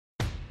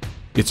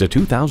It's a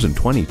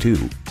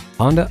 2022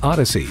 Honda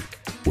Odyssey.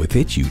 With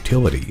its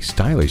utility,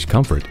 stylish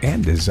comfort,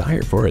 and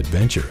desire for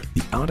adventure,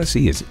 the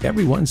Odyssey is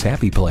everyone's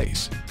happy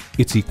place.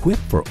 It's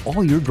equipped for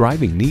all your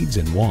driving needs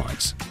and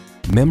wants.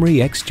 Memory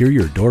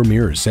exterior door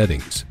mirror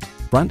settings,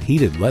 front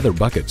heated leather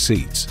bucket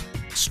seats,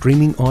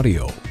 streaming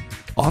audio,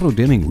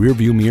 auto-dimming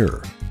rearview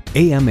mirror,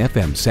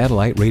 AM/FM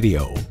satellite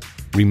radio,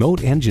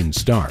 remote engine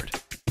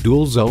start,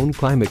 dual zone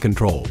climate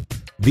control,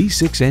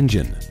 V6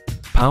 engine,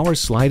 power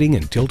sliding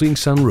and tilting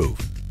sunroof,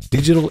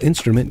 digital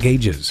instrument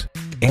gauges,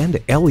 and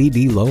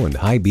LED low and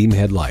high beam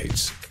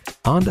headlights.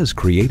 Honda's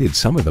created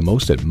some of the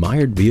most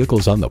admired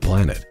vehicles on the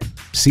planet.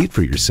 See it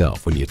for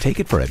yourself when you take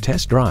it for a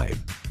test drive.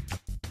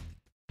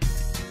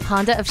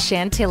 Honda of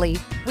Chantilly.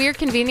 We're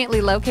conveniently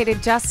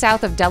located just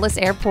south of Dulles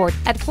Airport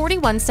at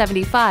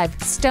 4175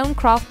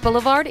 Stonecroft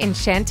Boulevard in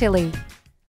Chantilly.